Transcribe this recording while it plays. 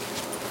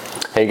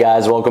Hey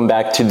guys, welcome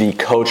back to the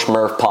Coach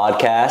Murph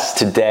podcast.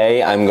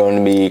 Today I'm going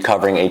to be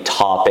covering a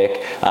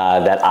topic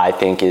that I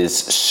think is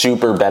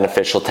super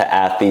beneficial to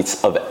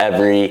athletes of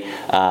every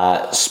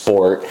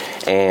sport,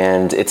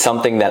 and it's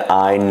something that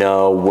I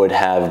know would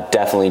have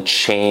definitely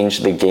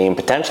changed the game,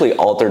 potentially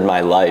altered my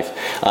life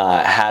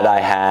had I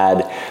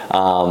had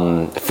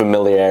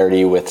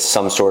familiarity with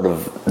some sort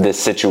of this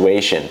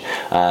situation.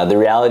 The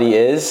reality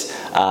is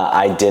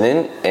I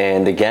didn't,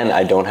 and again,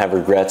 I don't have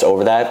regrets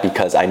over that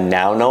because I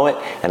now know it,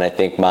 and I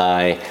think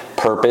my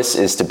purpose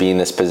is to be in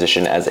this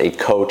position as a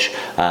coach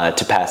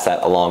to pass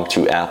that along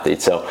to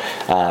athletes. So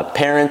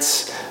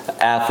parents,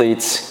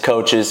 athletes,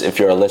 coaches, if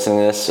you're listening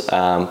to this,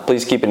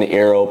 please keep an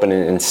ear open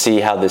and see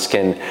how this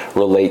can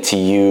relate to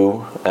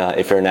you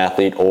if you're an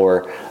athlete,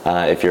 or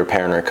if you're a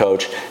parent or a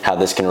coach, how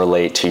this can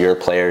relate to your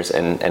players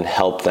and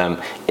help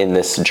them in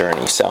this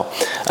journey. So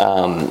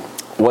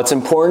what's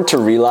important to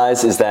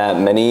realize is that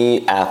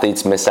many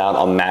athletes miss out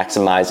on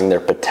maximizing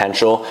their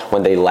potential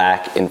when they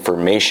lack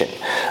information.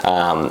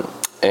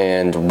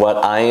 And what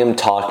I am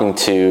talking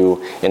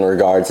to in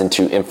regards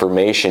into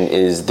information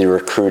is the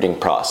recruiting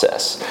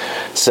process.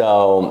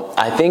 So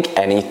I think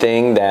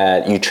anything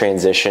that you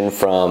transition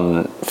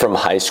from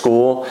high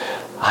school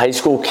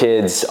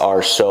kids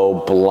are so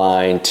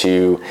blind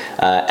to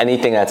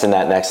anything that's in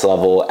that next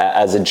level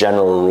as a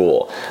general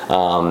rule.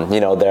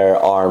 There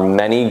are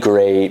many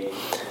great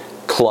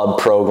club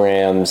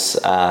programs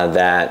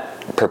that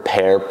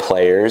prepare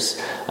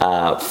players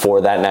for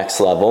that next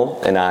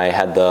level, and I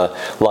had the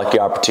lucky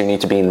opportunity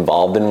to be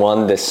involved in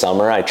one this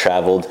summer. I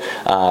traveled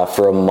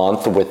for a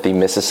month with the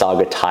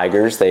Mississauga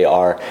Tigers. They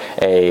are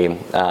a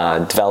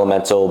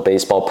developmental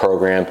baseball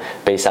program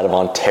based out of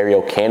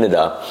Ontario,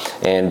 Canada,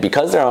 and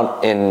because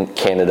they're in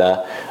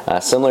Canada,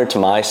 similar to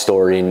my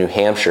story in New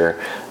Hampshire,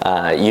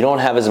 you don't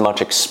have as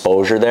much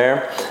exposure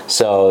there,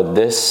 so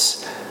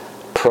this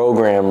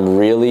program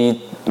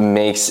really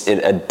makes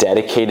it a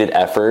dedicated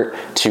effort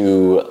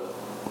to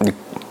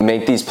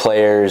make these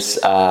players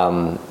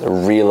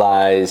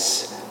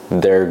realize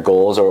their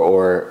goals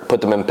or put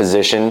them in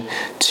position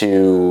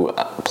to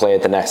play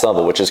at the next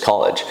level, which is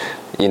college.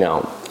 A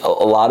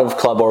lot of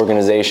club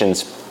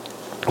organizations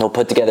will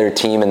put together a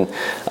team and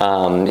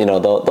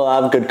they'll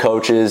have good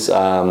coaches,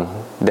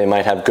 they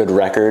might have good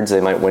records,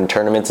 they might win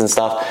tournaments and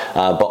stuff,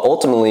 but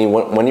ultimately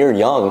when you're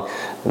young,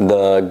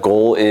 the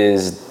goal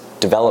is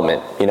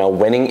development.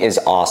 Winning is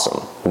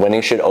awesome.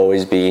 Winning should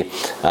always be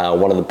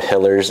one of the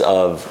pillars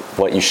of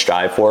what you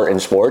strive for in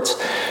sports.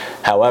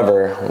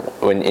 However,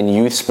 when in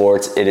youth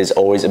sports, it is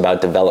always about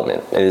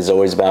development. It is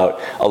always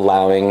about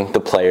allowing the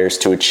players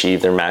to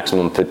achieve their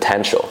maximum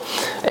potential.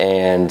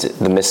 And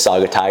the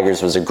Mississauga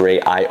Tigers was a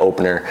great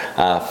eye-opener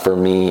for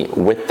me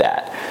with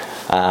that.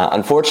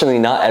 Unfortunately,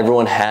 not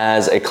everyone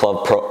has a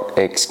club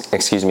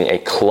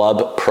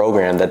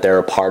program that they're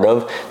a part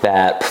of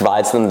that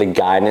provides them the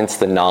guidance,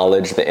 the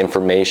knowledge, the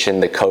information,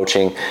 the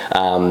coaching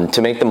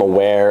to make them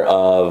aware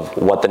of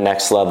what the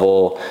next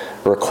level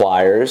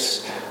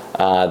requires,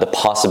 the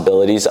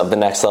possibilities of the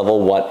next level,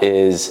 what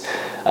is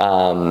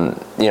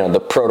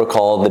the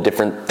protocol, the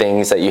different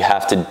things that you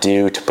have to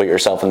do to put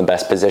yourself in the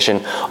best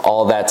position,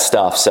 all that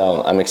stuff.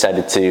 So I'm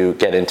excited to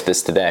get into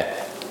this today.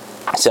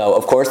 So,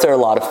 of course, there are a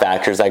lot of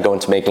factors that go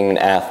into making an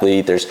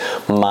athlete. There's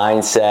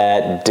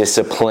mindset,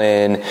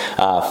 discipline,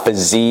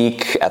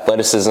 physique,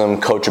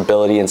 athleticism,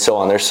 coachability, and so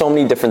on. There's so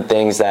many different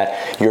things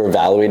that you're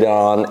evaluated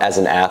on as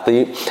an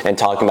athlete. And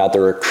talking about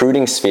the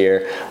recruiting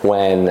sphere,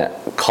 when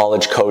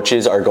college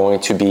coaches are going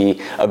to be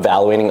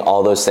evaluating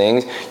all those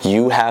things,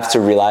 you have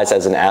to realize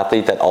as an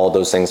athlete that all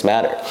those things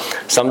matter.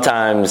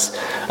 Sometimes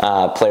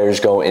players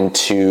go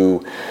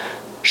into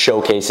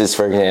showcases,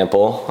 for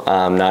example.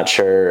 I'm not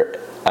sure.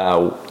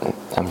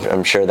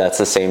 I'm sure that's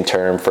the same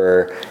term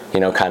for,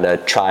 kind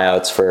of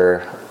tryouts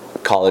for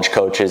college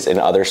coaches in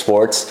other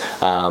sports.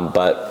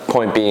 But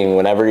point being,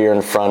 whenever you're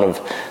in front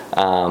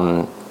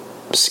of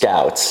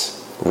scouts,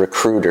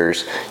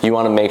 recruiters, you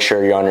want to make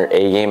sure you're on your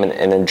A game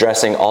and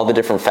addressing all the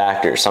different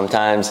factors.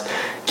 Sometimes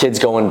kids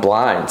go in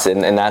blinds,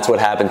 and that's what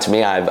happened to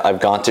me.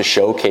 I've gone to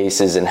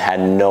showcases and had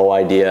no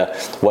idea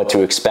what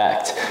to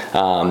expect.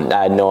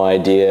 I had no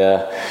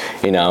idea,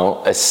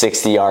 a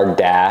 60-yard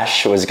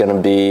dash was going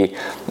to be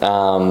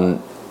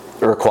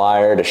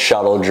required, a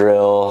shuttle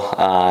drill,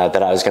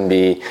 that I was going to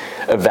be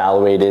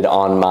evaluated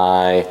on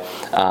my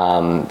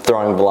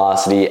throwing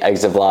velocity,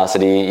 exit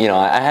velocity.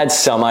 I had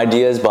some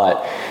ideas,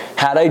 but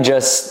had I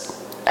just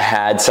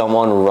had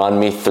someone run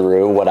me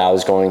through what I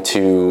was going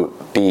to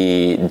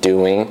be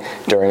doing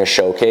during a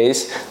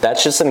showcase,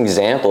 that's just an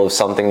example of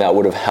something that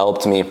would have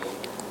helped me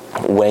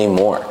way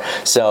more.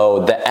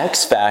 So the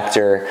X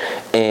factor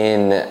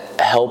in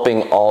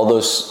helping all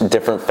those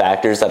different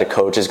factors that a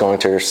coach is going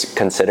to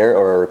consider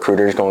or a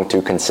recruiter is going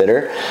to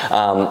consider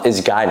is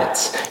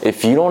guidance.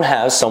 If you don't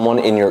have someone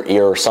in your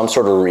ear or some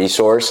sort of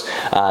resource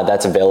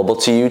that's available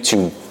to you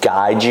to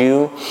guide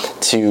you,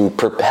 to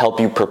help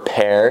you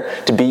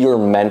prepare, to be your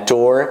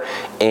mentor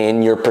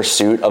in your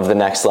pursuit of the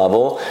next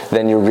level,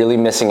 then you're really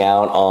missing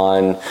out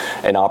on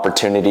an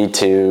opportunity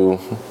to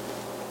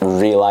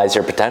realize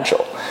your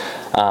potential.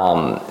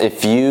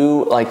 If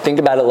you, think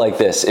about it like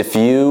this. If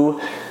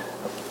you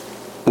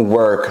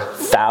work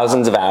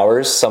thousands of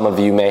hours, some of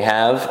you may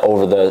have,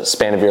 over the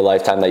span of your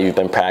lifetime that you've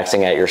been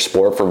practicing at your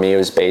sport. For me, it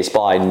was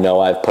baseball. I know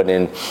I've put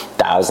in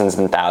thousands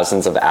and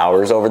thousands of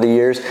hours over the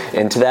years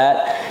into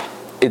that.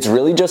 It's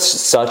really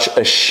just such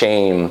a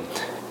shame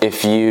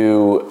if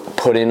you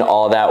put in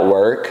all that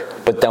work,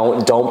 but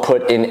don't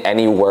put in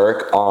any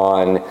work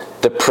on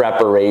the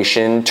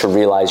preparation to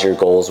realize your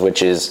goals,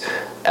 which is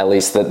at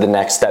least the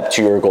next step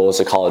to your goals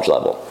at college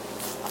level.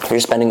 You're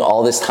spending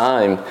all this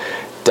time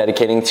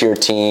dedicating to your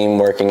team,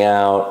 working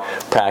out,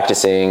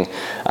 practicing,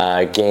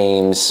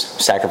 games,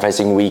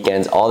 sacrificing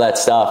weekends, all that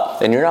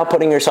stuff, and you're not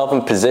putting yourself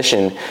in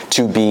position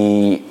to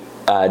be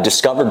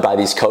discovered by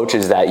these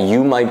coaches that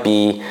you might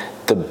be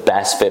the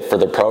best fit for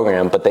the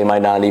program, but they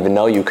might not even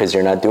know you because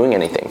you're not doing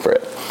anything for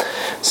it.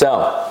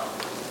 So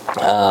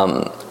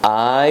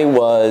I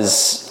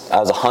was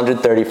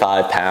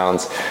 135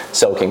 pounds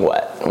soaking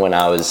wet when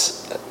I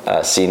was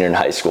a senior in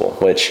high school,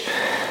 which,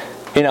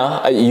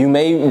 you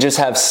may just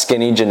have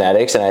skinny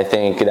genetics, and I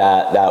think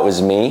that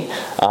was me.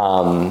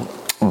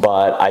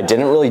 But I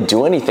didn't really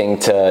do anything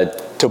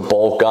to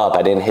bulk up.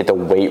 I didn't hit the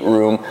weight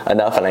room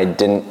enough, and I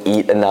didn't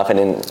eat enough. I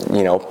didn't,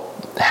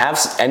 have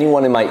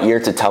anyone in my ear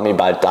to tell me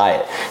about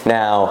diet.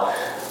 Now,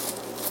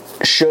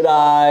 should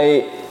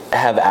I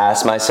have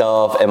asked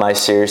myself, am I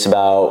serious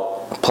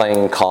about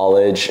playing in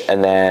college,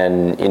 and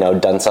then,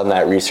 done some of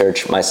that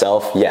research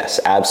myself? Yes,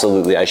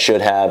 absolutely. I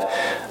should have.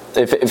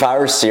 If I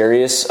were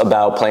serious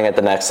about playing at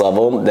the next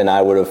level, then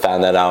I would have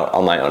found that out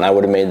on my own. I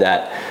would have made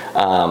that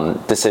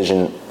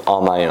decision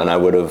on my own. I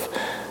would have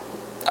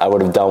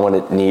done what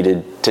it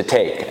needed to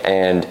take.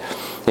 And,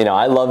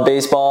 I love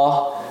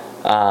baseball,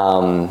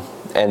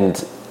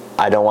 and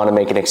I don't want to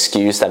make an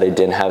excuse that I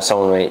didn't have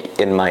someone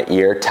in my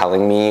ear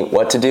telling me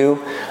what to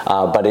do,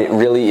 but it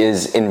really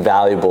is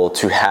invaluable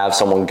to have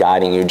someone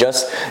guiding you.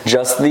 Just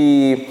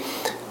the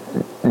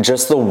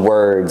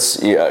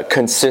words,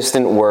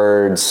 consistent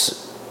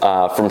words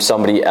from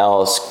somebody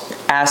else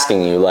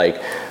asking you,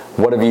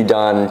 what have you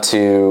done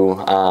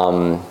to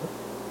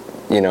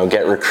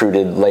get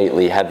recruited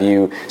lately? Have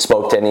you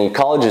spoke to any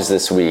colleges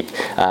this week?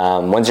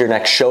 When's your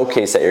next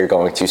showcase that you're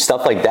going to?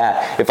 Stuff like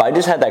that. If I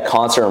just had that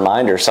constant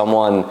reminder,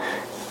 someone,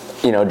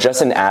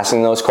 just in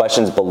asking those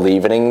questions,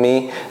 believing in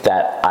me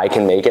that I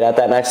can make it at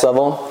that next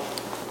level,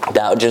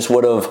 that just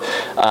would have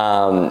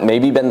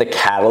maybe been the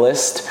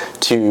catalyst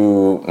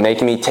to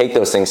make me take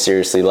those things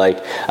seriously,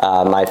 like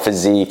my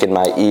physique and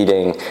my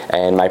eating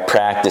and my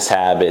practice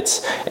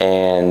habits,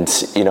 and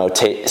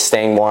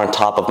staying more on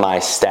top of my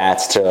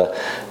stats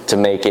to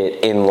make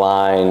it in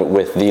line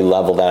with the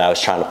level that I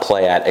was trying to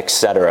play at,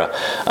 etc.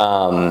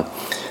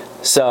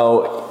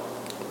 So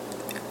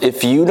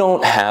if you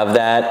don't have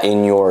that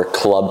in your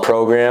club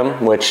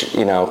program, which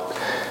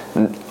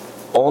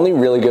only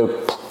really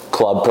good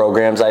club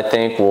programs, I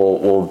think,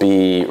 will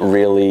be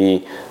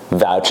really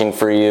vouching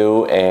for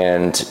you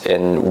and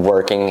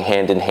working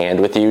hand in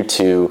hand with you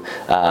to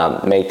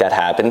make that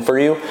happen for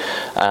you.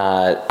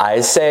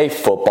 I say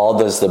football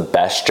does the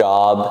best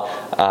job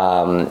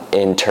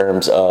in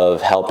terms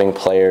of helping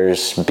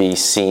players be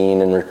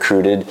seen and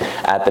recruited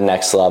at the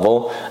next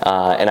level.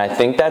 And I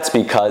think that's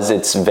because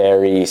it's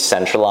very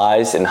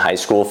centralized in high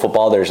school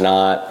football. There's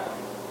not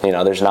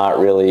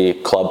really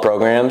club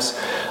programs,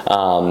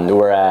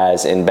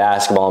 whereas in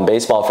basketball and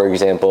baseball, for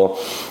example,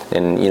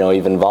 and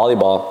even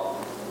volleyball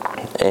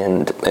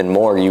and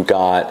more, you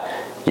got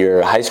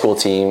your high school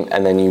team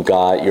and then you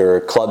got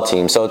your club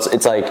team. So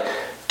it's like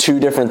two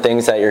different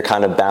things that you're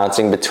kind of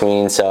bouncing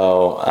between.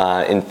 So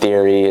in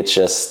theory, it's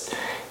just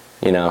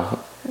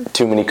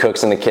too many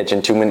cooks in the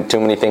kitchen, too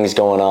many things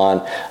going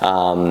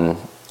on.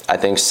 I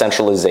think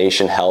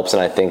centralization helps,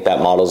 and I think that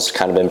model's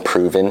kind of been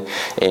proven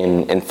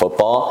in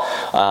football.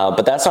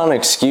 But that's not an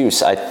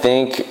excuse. I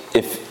think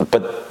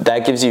but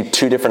that gives you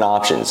two different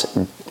options.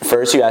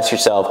 First, you ask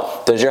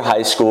yourself, does your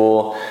high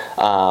school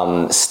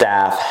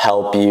staff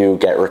help you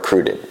get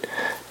recruited?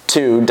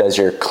 Two, does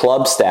your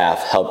club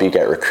staff help you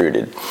get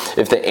recruited?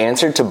 If the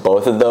answer to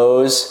both of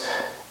those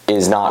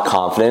is not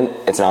confident,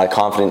 it's not a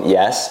confident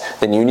yes,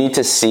 then you need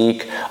to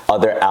seek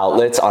other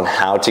outlets on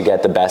how to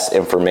get the best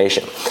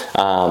information.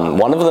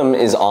 One of them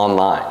is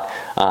online.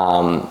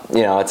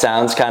 It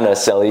sounds kind of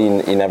silly.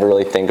 You never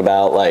really think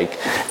about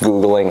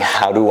Googling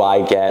how do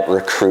I get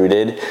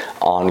recruited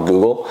on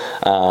Google.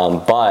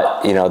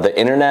 But the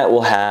internet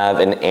will have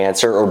an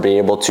answer or be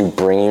able to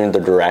bring you in the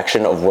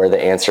direction of where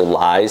the answer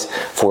lies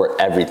for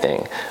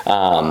everything.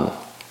 And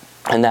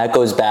that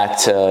goes back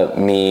to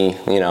me,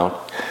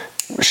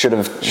 should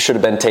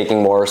have been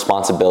taking more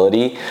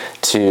responsibility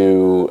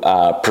to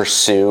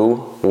pursue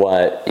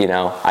what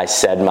I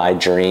said my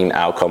dream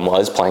outcome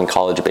was, playing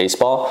college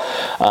baseball.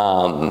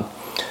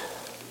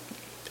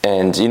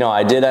 And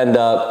I did end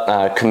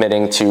up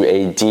committing to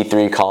a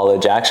D3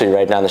 college, actually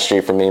right down the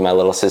street from me. My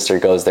little sister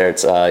goes there.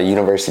 It's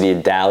University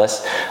of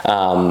Dallas.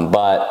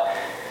 But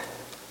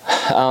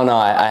I don't know.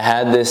 I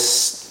had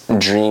this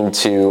dream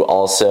to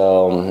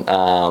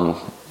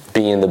also be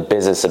be in the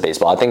business of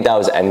baseball. I think that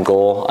was end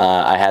goal.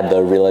 I had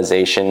the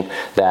realization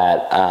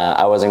that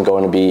I wasn't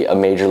going to be a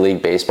Major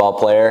League Baseball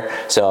player,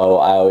 so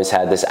I always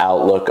had this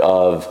outlook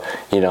of,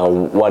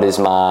 what is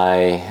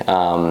my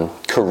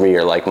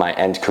career, like my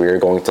end career,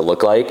 going to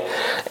look like.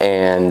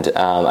 And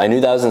I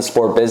knew that was in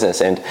sport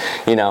business. And,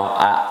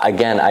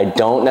 I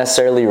don't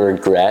necessarily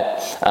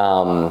regret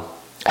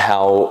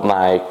how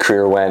my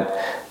career went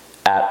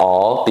at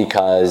all,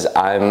 because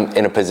I'm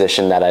in a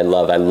position that I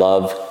love. I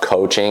love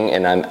coaching,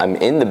 and I'm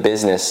in the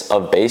business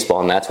of baseball,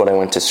 and that's what I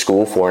went to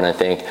school for. And I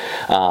think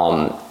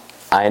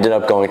I ended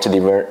up going to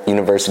the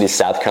University of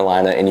South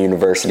Carolina and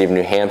University of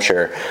New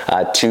Hampshire,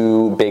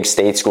 two big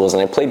state schools,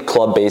 and I played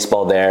club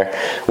baseball there,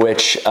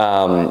 which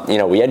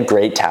we had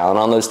great talent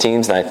on those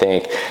teams, and I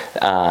think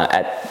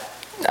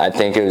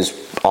it was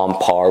on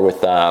par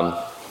with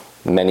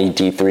many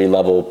D3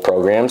 level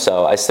programs.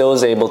 So I still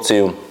was able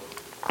to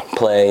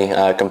play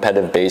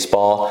competitive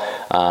baseball,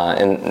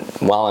 and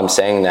while I'm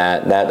saying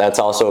that's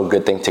also a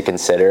good thing to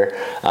consider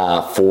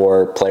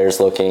for players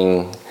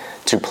looking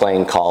to play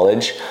in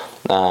college.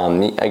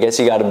 I guess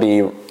you got to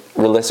be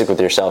realistic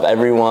with yourself.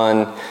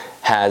 Everyone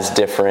has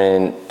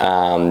different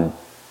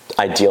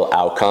ideal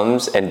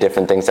outcomes and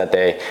different things that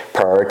they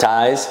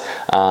prioritize.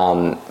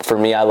 For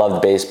me, I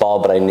loved baseball,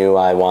 but I knew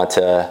I want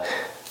to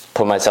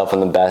put myself in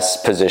the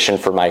best position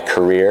for my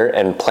career,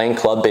 and playing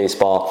club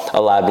baseball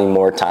allowed me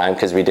more time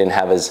because we didn't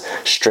have as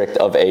strict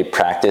of a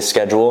practice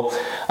schedule.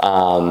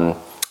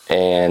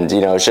 And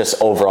it's just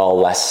overall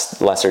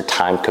lesser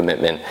time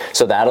commitment.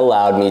 So that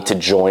allowed me to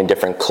join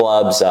different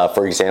clubs.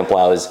 For example,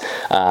 I was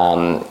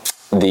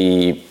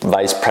the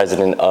vice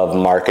president of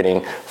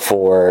marketing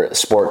for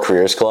Sport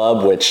Careers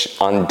Club, which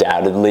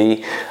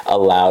undoubtedly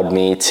allowed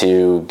me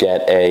to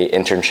get a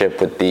internship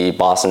with the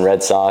Boston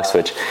Red Sox,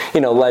 which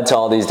led to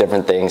all these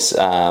different things,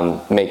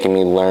 making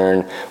me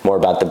learn more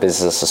about the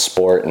business of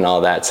sport and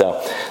all that.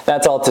 So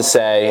that's all to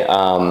say,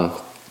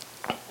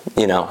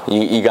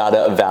 you got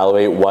to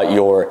evaluate what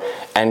your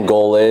end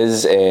goal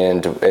is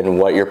and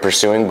what you're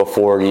pursuing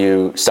before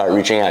you start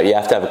reaching out. You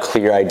have to have a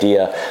clear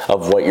idea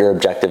of what your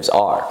objectives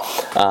are.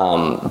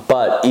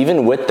 But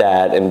even with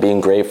that, and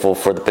being grateful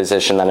for the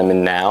position that I'm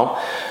in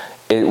now,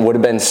 it would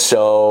have been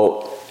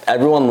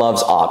everyone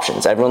loves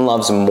options. Everyone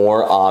loves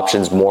more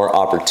options, more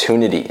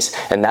opportunities.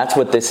 And that's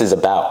what this is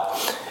about.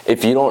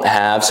 If you don't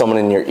have someone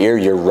in your ear,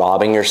 you're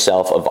robbing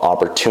yourself of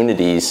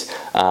opportunities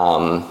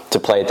to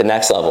play at the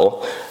next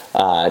level,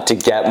 to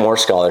get more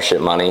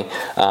scholarship money.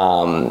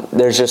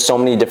 There's just so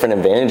many different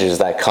advantages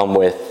that come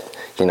with,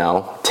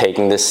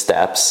 taking the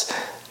steps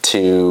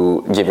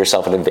to give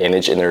yourself an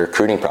advantage in the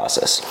recruiting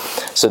process.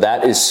 So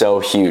that is so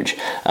huge.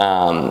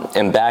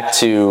 And back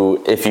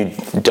to, if you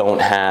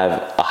don't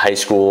have a high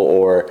school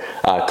or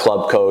a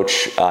club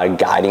coach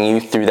guiding you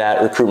through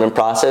that recruitment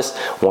process,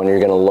 one you're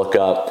going to look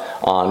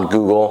up on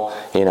Google,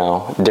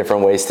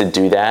 different ways to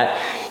do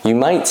that. You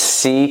might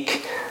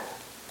seek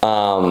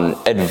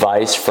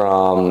advice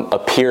from a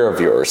peer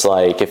of yours.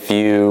 Like if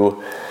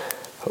you,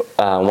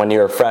 when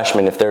you're a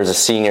freshman, if there's a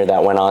senior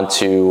that went on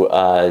to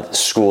a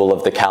school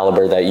of the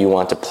caliber that you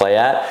want to play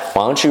at,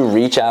 why don't you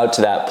reach out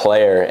to that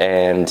player,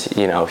 and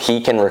he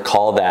can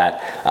recall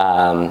that,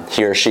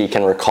 he or she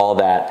can recall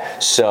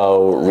that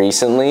so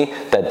recently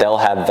that they'll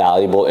have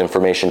valuable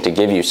information to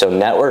give you. So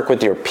network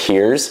with your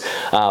peers,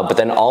 but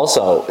then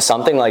also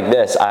something like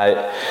this.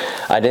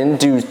 I didn't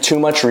do too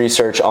much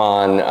research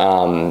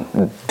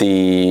on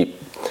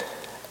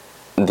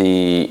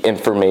the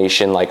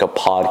information, like a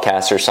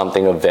podcast or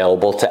something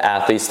available to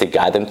athletes to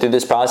guide them through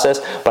this process,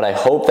 but I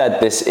hope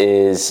that this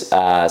is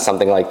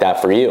something like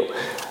that for you.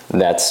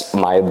 That's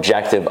my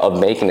objective of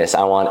making this.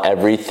 I want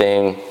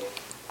everything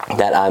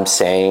that I'm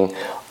saying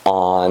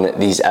on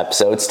these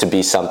episodes to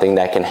be something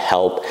that can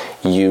help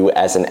you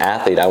as an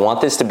athlete. I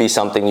want this to be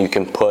something you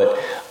can put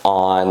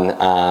on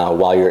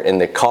while you're in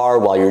the car,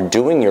 while you're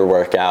doing your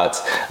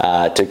workouts,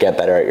 to get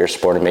better at your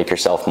sport and make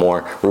yourself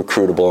more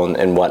recruitable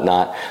and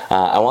whatnot.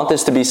 I want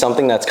this to be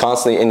something that's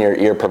constantly in your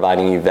ear,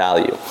 providing you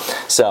value.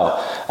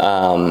 So,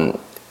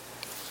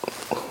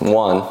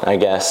 one, I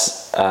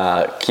guess,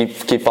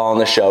 keep following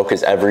the show,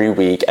 because every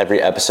week,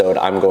 every episode,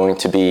 I'm going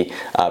to be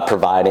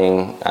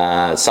providing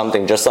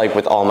something. Just like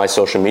with all my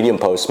social media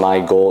posts, my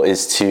goal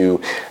is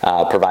to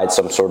provide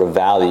some sort of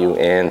value,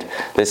 and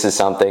this is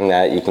something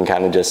that you can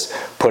kind of just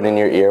put in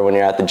your ear when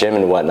you're at the gym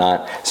and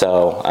whatnot.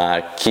 So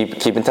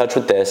keep in touch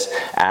with this.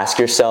 Ask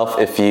yourself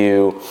if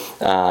you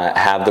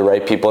have the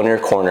right people in your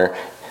corner.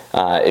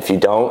 If you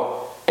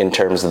don't, in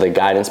terms of the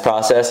guidance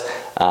process,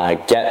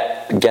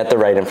 get the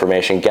right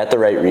information, get the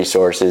right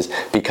resources,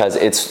 because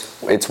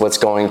it's what's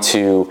going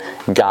to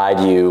guide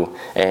you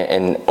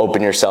and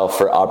open yourself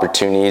for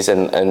opportunities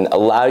and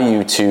allow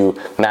you to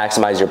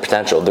maximize your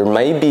potential. There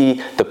may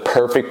be the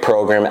perfect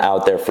program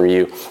out there for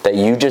you that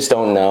you just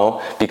don't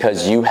know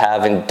because you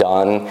haven't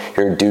done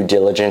your due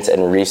diligence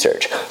and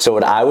research. So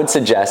what I would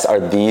suggest are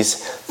these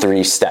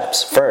 3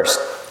 steps. First,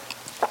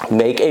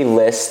 make a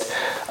list.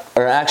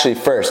 Or actually,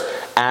 first,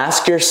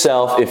 ask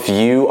yourself if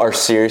you are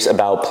serious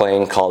about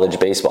playing college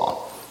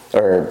baseball.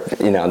 or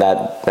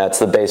that's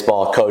the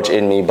baseball coach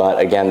in me, but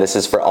again, this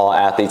is for all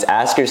athletes.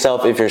 Ask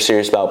yourself if you're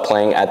serious about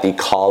playing at the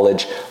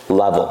college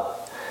level.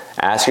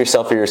 Ask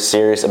yourself if you're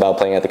serious about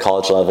playing at the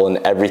college level and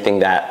everything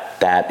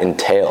that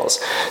entails.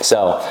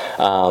 So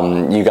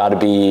you got to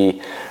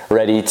be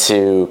ready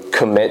to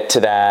commit to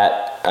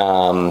that,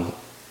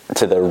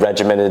 to the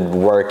regimented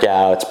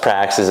workouts,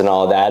 practices, and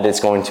all that. It's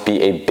going to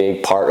be a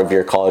big part of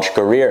your college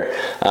career.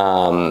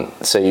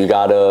 So you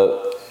got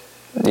to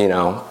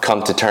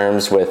come to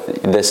terms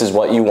with this is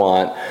what you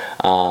want,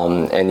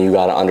 and you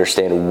got to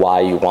understand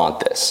why you want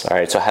this. All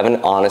right, so have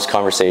an honest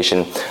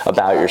conversation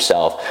about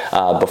yourself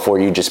before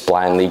you just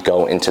blindly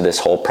go into this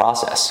whole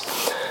process.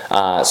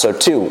 So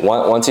 2,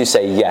 once you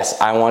say, yes,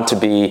 I want to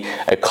be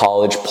a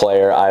college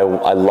player, I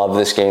love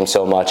this game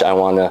so much, I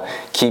want to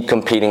keep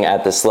competing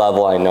at this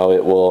level, I know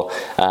it will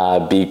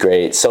be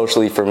great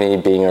socially for me,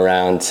 being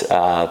around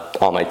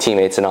all my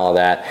teammates and all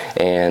that,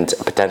 and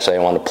potentially I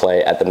want to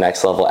play at the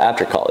next level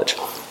after college.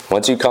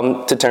 Once you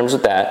come to terms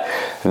with that,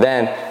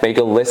 then make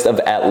a list of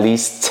at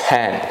least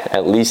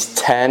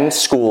 10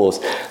 schools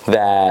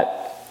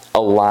that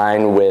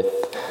align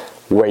with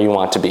where you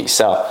want to be.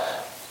 So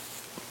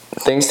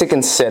things to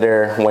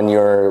consider when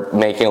you're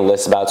making a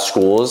list about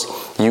schools,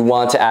 you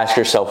want to ask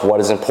yourself what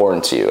is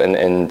important to you.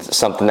 And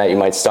something that you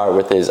might start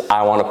with is,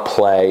 I want to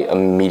play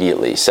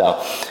immediately.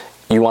 So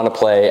you want to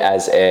play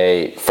as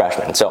a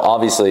freshman. So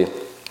obviously,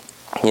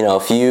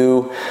 if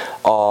you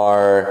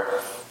are,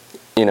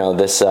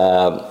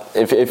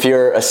 if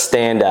you're a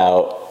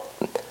standout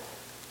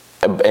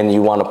and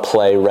you want to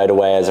play right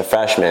away as a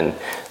freshman,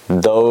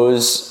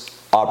 those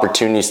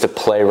opportunities to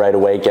play right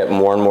away get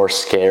more and more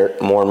scarce,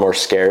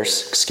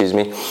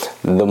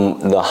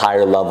 the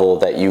higher level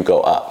that you go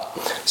up.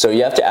 So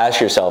you have to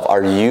ask yourself,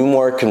 are you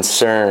more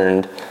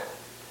concerned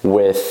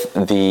with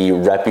the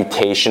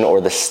reputation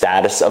or the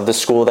status of the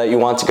school that you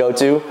want to go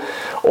to?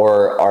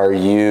 Or are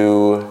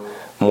you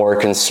more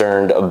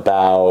concerned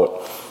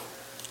about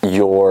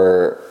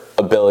your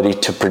ability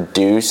to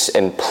produce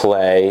and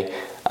play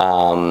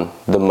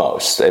the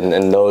most?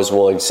 And those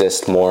will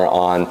exist more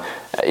on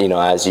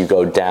as you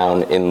go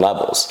down in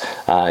levels.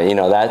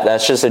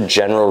 That's just a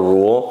general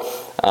rule.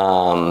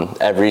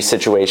 Every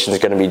situation is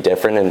going to be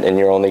different, and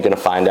you're only going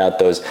to find out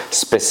those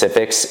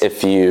specifics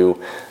if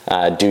you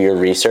do your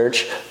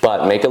research.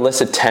 But make a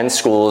list of 10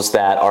 schools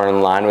that are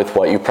in line with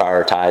what you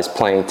prioritize: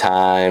 playing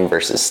time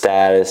versus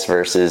status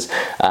versus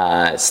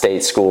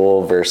state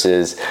school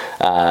versus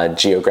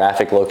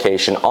geographic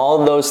location, all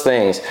of those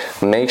things.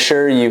 Make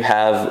sure you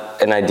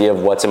have an idea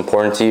of what's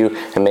important to you,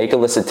 and make a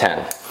list of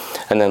 10.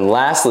 And then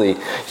lastly,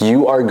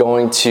 you are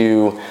going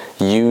to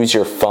use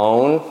your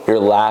phone, your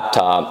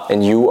laptop,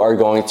 and you are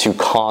going to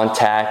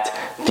contact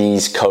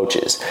these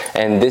coaches.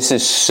 And this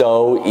is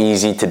so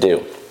easy to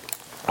do.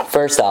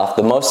 First off,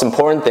 the most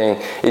important thing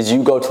is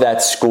you go to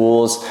that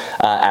school's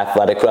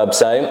athletic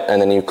website,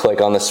 and then you click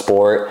on the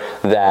sport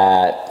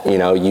that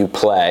you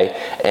play,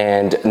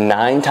 and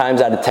 9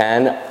 times out of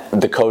 10,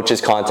 the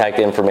coach's contact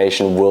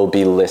information will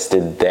be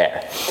listed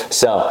there.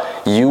 So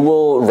you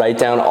will write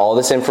down all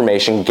this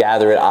information,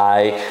 gather it.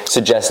 I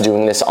suggest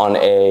doing this on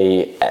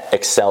a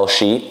Excel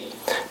sheet.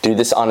 Do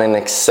this on an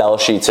Excel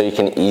sheet so you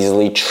can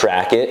easily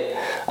track it,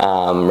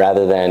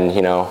 rather than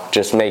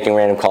just making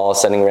random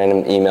calls, sending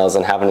random emails,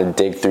 and having to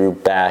dig through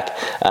back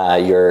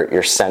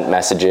your sent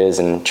messages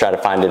and try to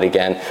find it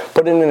again.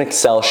 Put it in an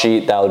Excel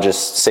sheet. That'll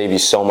just save you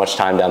so much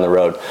time down the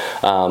road.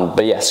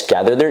 But yes,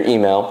 gather their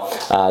email.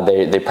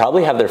 They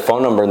probably have their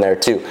phone number in there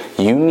too.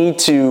 You need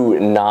to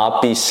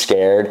not be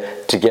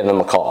scared to give them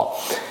a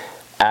call.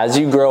 As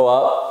you grow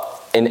up,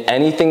 in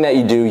anything that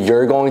you do,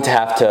 you're going to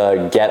have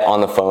to get on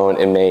the phone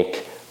and make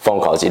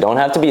phone calls. You don't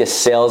have to be a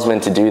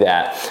salesman to do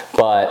that,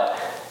 but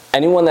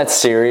anyone that's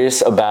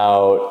serious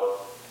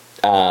about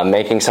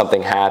making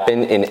something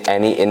happen in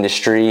any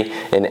industry,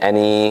 in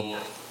any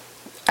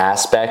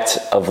aspect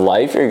of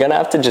life, you're gonna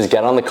have to just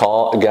get on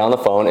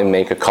the phone and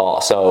make a call.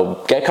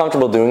 So get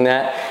comfortable doing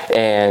that,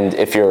 and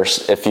if you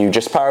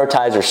just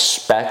prioritize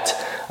respect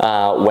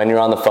when you're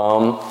on the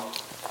phone,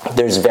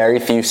 there's very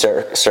few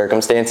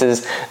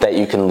circumstances that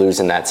you can lose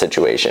in that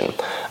situation.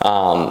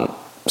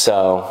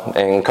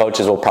 And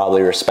coaches will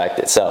probably respect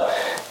it. So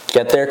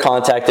get their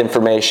contact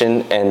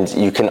information, and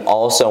you can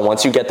also,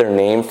 once you get their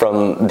name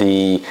from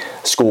the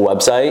school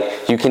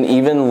website, you can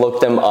even look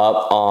them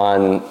up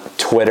on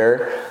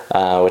Twitter,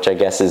 which I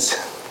guess is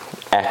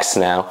X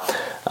now.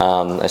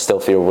 I still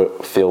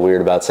feel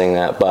weird about saying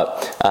that,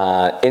 but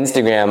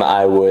Instagram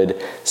I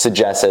would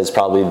suggest as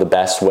probably the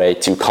best way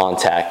to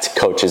contact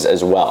coaches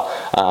as well.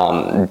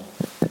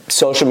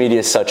 Social media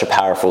is such a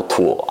powerful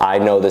tool. I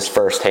know this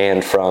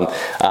firsthand from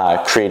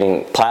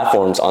creating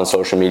platforms on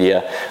social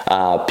media.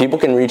 People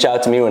can reach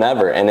out to me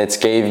whenever, and it's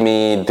gave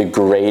me the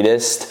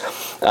greatest,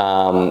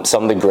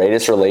 some of the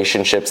greatest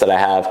relationships that I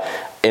have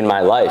in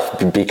my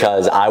life,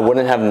 because I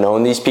wouldn't have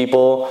known these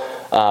people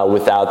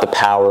without the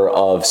power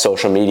of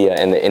social media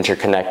and the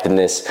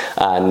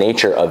interconnectedness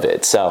nature of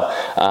it. So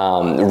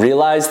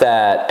realize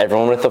that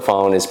everyone with a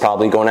phone is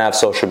probably going to have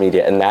social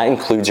media, and that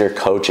includes your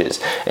coaches.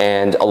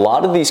 And a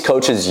lot of these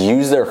coaches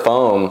use their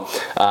phone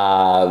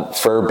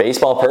for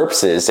baseball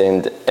purposes,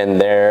 and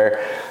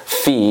their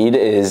feed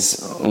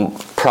is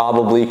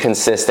probably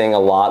consisting a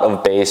lot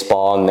of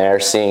baseball, and they're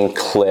seeing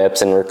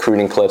clips and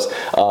recruiting clips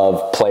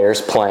of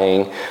players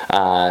playing.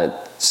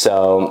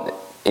 So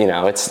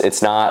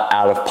it's not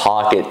out of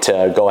pocket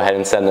to go ahead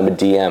and send them a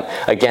DM.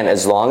 Again,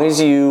 as long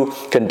as you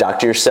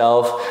conduct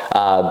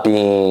yourself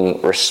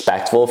being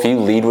respectful, if you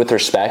lead with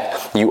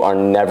respect, you are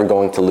never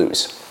going to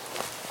lose.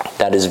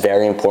 That is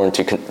very important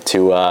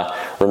to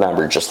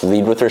remember. Just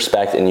lead with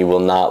respect and you will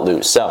not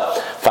lose. So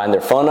find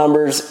their phone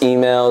numbers,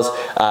 emails,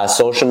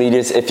 social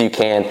medias if you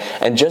can,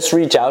 and just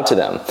reach out to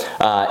them.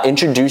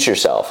 Introduce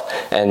yourself.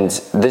 And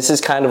this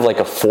is kind of like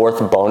a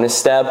fourth bonus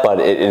step, but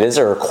it is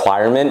a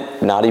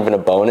requirement, not even a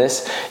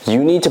bonus.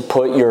 You need to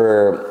put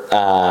your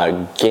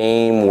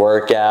game,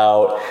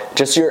 workout,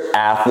 just your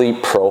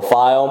athlete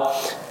profile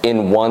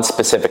in one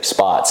specific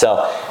spot. So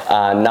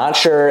not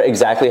sure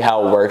exactly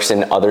how it works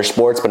in other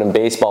sports, but in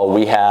baseball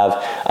we have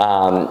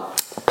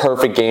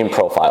Perfect Game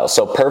profile.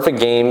 So Perfect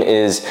Game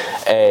is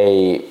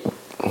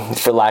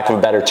for lack of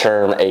a better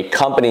term, a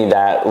company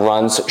that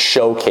runs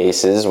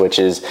showcases, which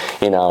is,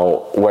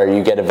 where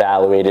you get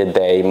evaluated.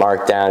 They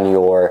mark down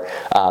your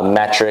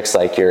metrics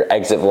like your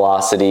exit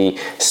velocity,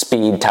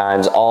 speed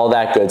times, all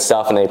that good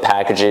stuff, and they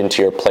package it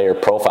into your player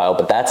profile.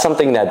 But that's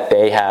something that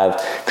they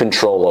have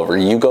control over.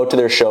 You go to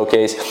their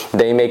showcase,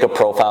 they make a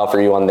profile for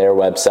you on their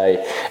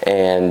website,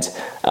 and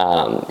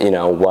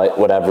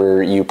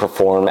whatever you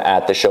perform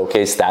at the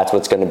showcase, that's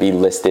what's going to be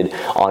listed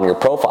on your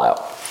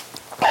profile.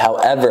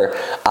 However,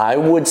 I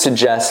would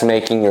suggest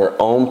making your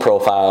own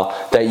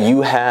profile that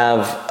you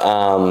have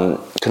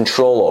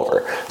control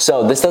over.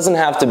 So this doesn't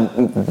have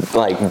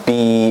to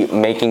be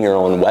making your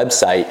own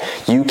website.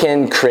 You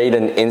can create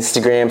an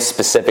Instagram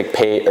specific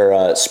page or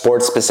a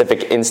sports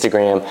specific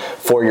Instagram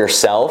for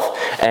yourself,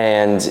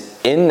 and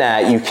in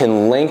that you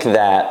can link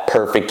that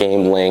Perfect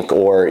Game link,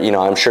 or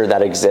I'm sure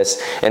that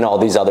exists in all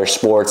these other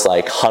sports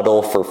like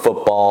Huddle for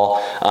football,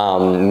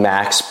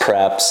 Max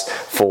Preps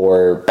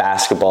for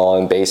basketball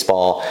and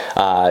baseball.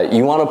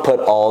 You want to put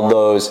all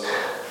those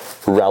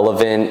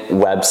relevant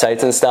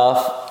websites and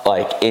stuff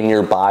like in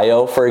your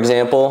bio. For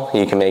example,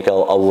 you can make a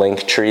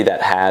link tree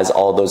that has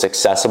all those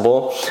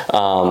accessible.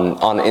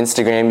 On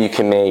Instagram you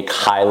can make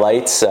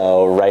highlights,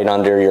 so right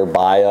under your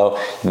bio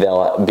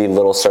there'll be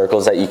little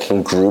circles that you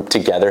can group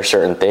together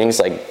certain things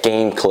like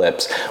game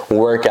clips,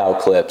 workout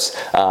clips,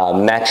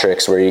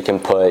 metrics, where you can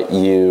put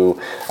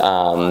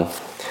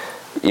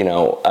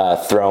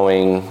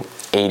throwing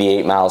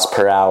 88 miles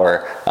per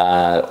hour,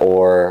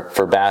 or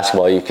for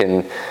basketball you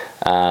can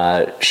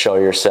show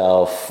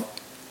yourself,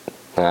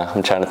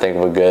 I'm trying to think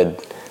of a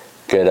good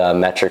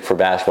metric for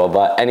basketball,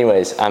 but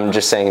anyways, I'm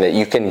just saying that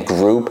you can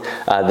group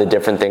the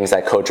different things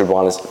that coaches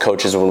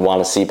would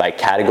want to see by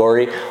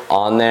category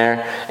on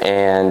there.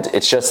 And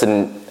it's just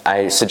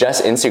I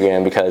suggest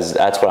Instagram because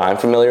that's what I'm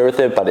familiar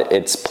with it, but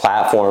its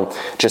platform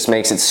just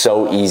makes it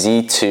so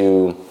easy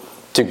to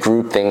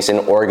group things and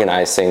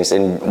organize things.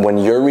 And when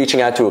you're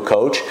reaching out to a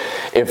coach,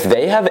 if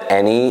they have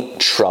any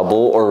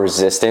trouble or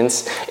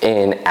resistance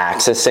in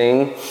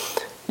accessing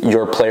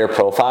your player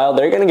profile,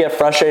 they're going to get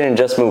frustrated and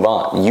just move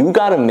on. You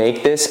got to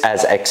make this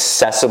as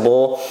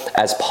accessible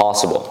as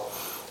possible.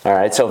 All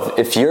right, so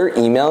if you're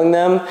emailing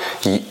them,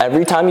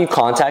 every time you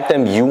contact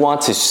them, you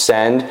want to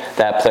send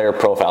that player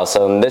profile.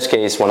 So in this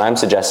case, when I'm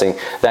suggesting,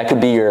 that could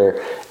be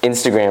your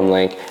Instagram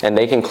link, and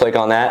they can click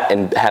on that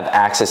and have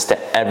access to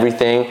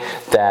everything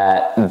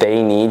that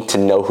they need to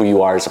know who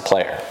you are as a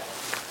player.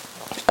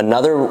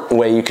 Another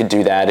way you could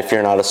do that, if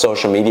you're not a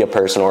social media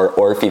person,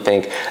 or if you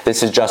think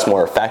this is just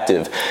more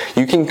effective,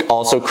 you can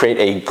also create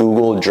a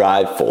Google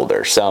Drive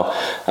folder. So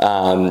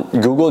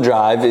Google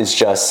Drive is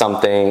just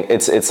something,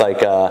 it's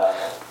like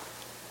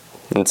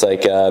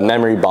a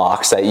memory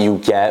box that you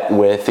get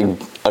with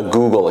a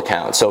Google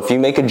account. So if you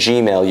make a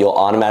Gmail, you'll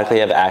automatically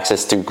have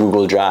access to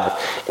Google Drive.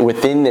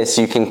 Within this,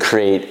 you can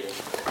create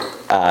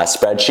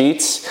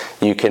spreadsheets,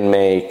 you can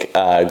make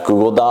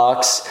Google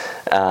Docs,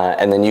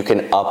 and then you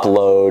can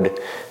upload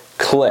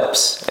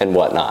clips and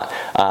whatnot.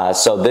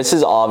 So this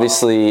is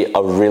obviously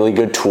a really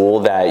good tool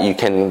that you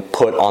can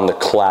put on the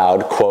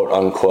cloud, quote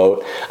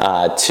unquote,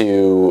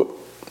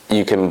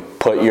 you can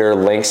put your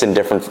links in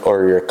different,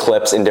 or your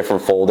clips in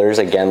different folders.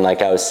 Again,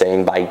 like I was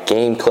saying, by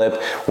game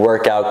clip,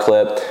 workout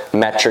clip,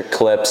 metric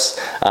clips,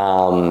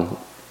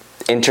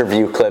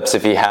 interview clips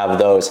if you have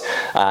those.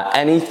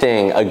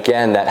 Anything,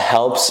 again, that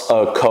helps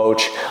a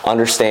coach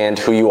understand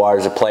who you are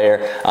as a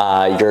player,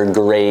 your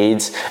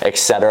grades,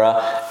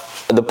 etc.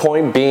 The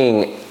point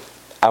being,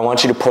 I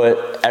want you to put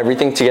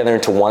everything together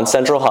into one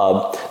central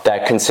hub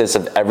that consists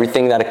of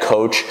everything that a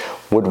coach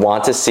would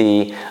want to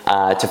see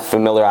to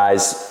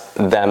familiarize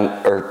them,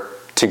 or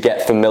to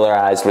get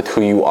familiarized with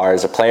who you are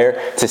as a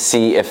player, to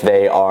see if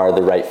they are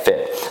the right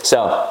fit.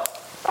 So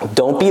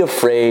don't be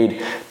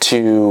afraid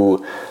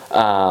to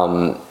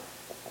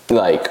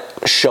like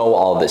show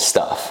all this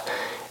stuff.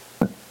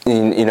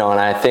 You know, and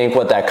I think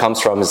what that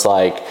comes from is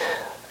like,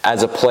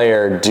 as a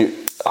player,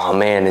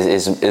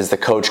 is the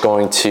coach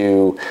going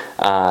to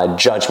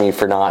judge me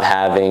for not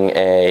having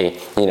a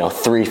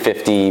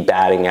 350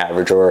 batting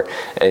average, or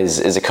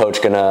is a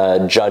coach going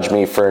to judge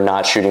me for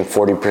not shooting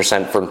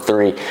 40% from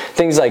three?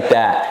 Things like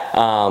that.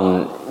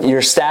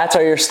 Your stats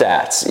are your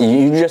stats.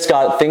 You just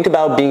got to think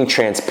about being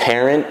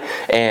transparent,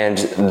 and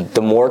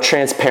the more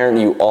transparent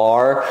you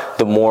are,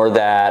 the more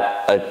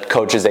that a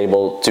coach is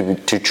able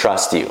to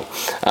trust you.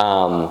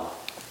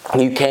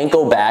 You can't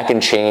go back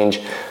and change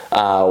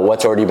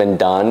what's already been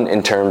done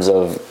in terms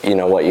of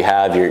what you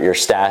have, your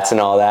stats and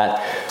all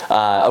that.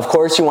 Of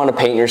course, you want to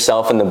paint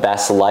yourself in the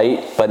best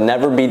light, but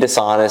never be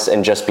dishonest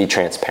and just be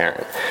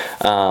transparent.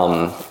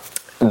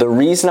 The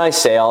reason I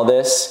say all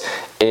this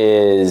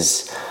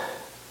is,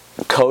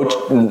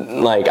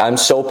 I'm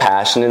so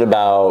passionate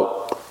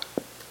about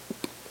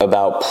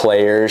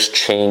players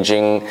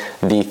changing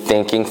the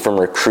thinking from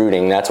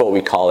recruiting. That's what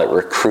we call it,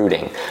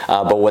 recruiting.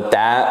 But what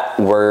that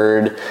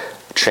word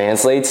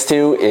translates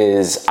to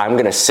is, I'm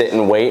going to sit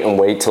and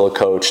wait till a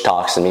coach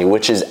talks to me,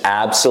 which is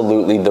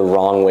absolutely the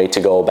wrong way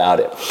to go about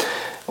it.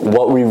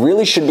 What we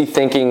really should be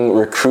thinking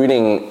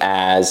recruiting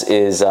as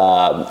is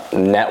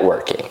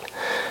networking.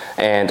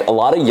 And a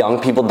lot of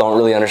young people don't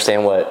really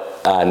understand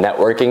what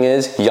networking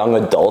is. Young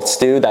adults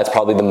do. That's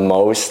probably the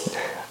most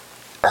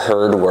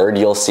heard word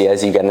you'll see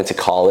as you get into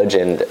college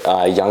and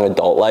young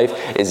adult life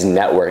is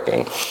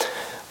networking.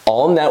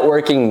 All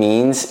networking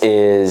means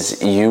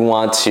is you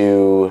want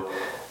to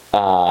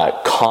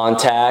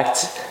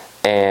contact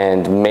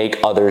and make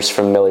others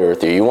familiar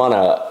with you. You want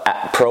to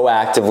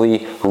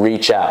proactively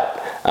reach out,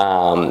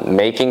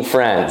 making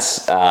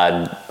friends.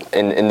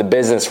 In the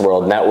business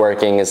world,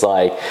 networking is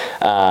like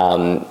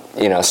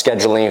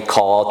scheduling a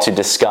call to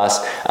discuss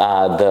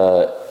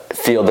the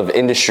field of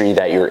industry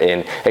that you're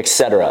in,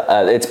 etc.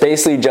 It's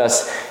basically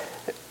just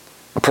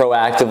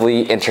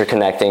proactively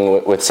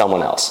interconnecting with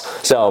someone else.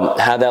 So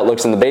how that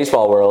looks in the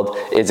baseball world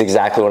is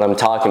exactly what I'm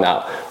talking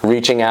about.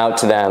 Reaching out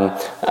to them,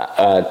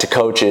 to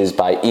coaches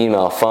by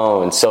email,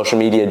 phone, social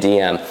media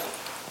DM,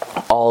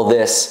 all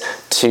this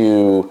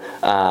to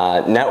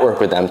network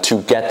with them,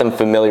 to get them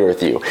familiar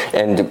with you.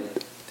 And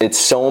it's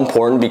so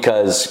important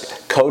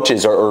because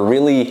coaches, or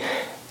really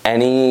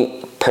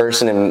any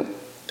person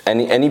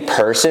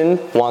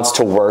wants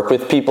to work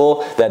with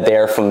people that they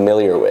are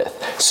familiar with.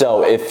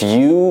 So if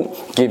you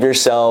give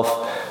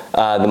yourself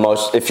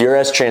if you're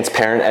as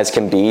transparent as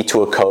can be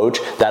to a coach,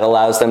 that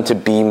allows them to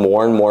be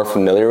more and more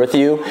familiar with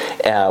you,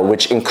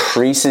 which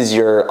increases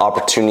your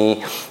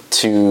opportunity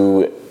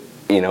to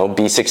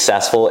be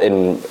successful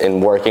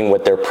in working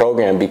with their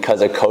program,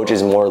 because a coach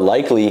is more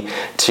likely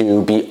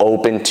to be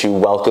open to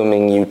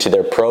welcoming you to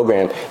their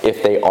program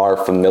if they are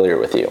familiar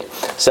with you.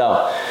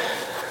 So,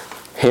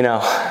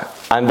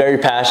 I'm very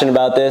passionate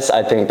about this.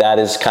 I think that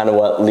is kind of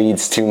what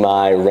leads to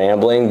my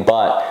rambling,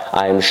 but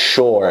I am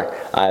sure,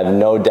 I have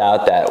no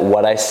doubt that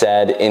what I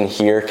said in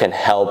here can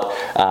help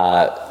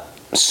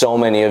so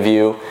many of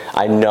you.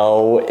 I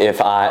know if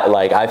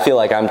I feel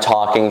like I'm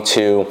talking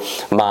to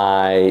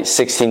my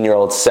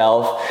 16-year-old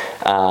self,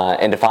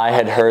 and if I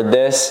had heard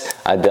this,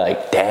 I'd be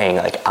like, dang,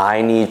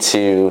 I need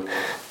to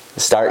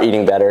start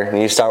eating better, I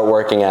need to start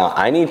working out.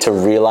 I need to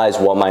realize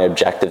what my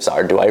objectives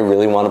are. Do I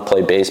really want to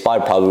play baseball? I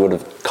probably would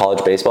have,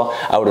 college baseball,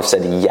 I would have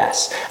said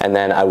yes. And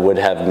then I would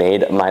have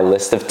made my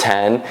list of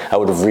 10. I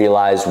would have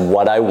realized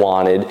what I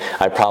wanted.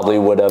 I probably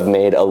would have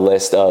made a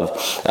list of,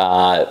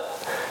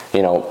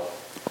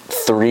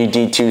 3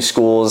 D2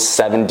 schools,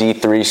 7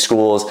 D3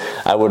 schools.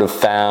 I would have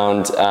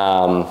found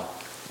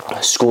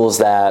schools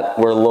that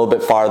were a little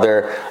bit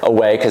farther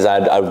away, because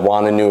I'd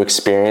want a new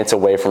experience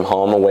away from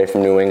home, away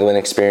from New England,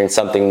 experience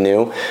something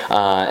new.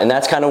 And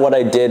that's kind of what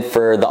I did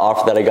for the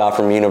offer that I got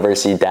from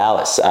University of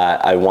Dallas.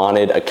 I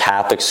wanted a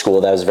Catholic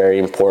school. That was very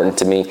important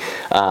to me.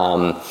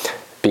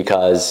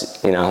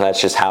 Because that's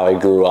just how I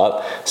grew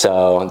up.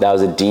 So that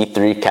was a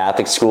D3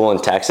 Catholic school in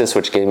Texas,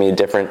 which gave me a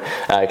different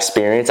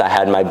experience. I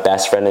had my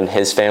best friend and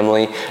his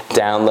family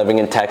down living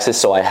in Texas,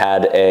 so I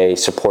had a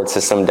support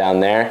system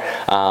down there.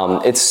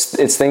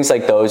 It's things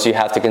like those you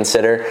have to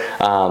consider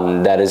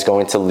that is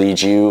going to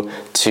lead you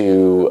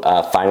to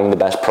finding the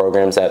best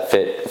programs that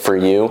fit for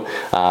you.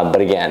 But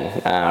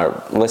again,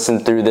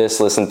 listen through this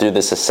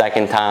a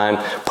second time.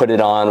 Put it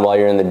on while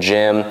you're in the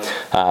gym.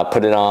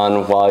 Put it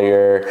on while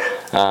you're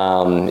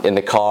in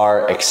the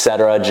car,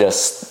 etc.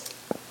 Just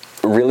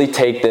really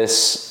take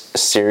this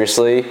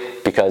seriously,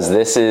 because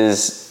this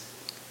is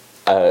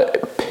a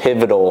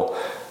pivotal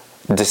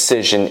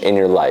decision in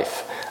your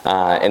life.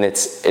 And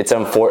it's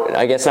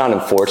I guess not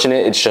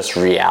unfortunate, it's just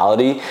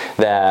reality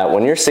that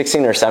when you're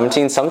 16 or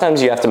 17,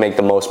 sometimes you have to make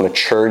the most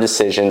mature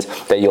decisions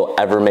that you'll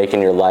ever make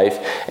in your life.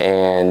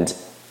 And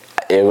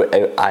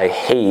I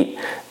hate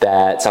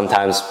that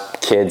sometimes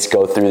kids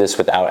go through this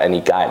without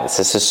any guidance.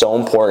 This is so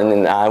important,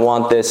 and I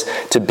want this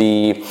to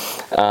be,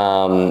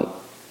 I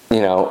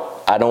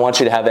don't want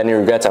you to have any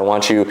regrets. I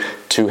want you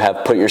to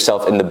have put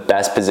yourself in the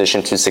best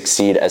position to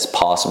succeed as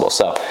possible.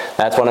 So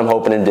that's what I'm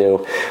hoping to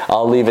do.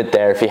 I'll leave it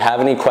there. If you have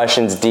any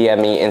questions,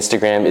 DM me.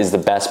 Instagram is the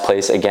best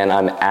place. Again,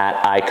 I'm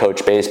at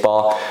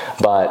iCoachBaseball.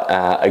 But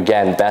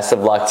again, best of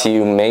luck to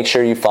you. Make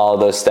sure you follow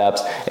those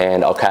steps,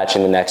 and I'll catch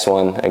you in the next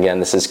one. Again,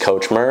 this is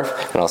Coach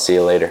Murph, and I'll see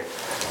you later.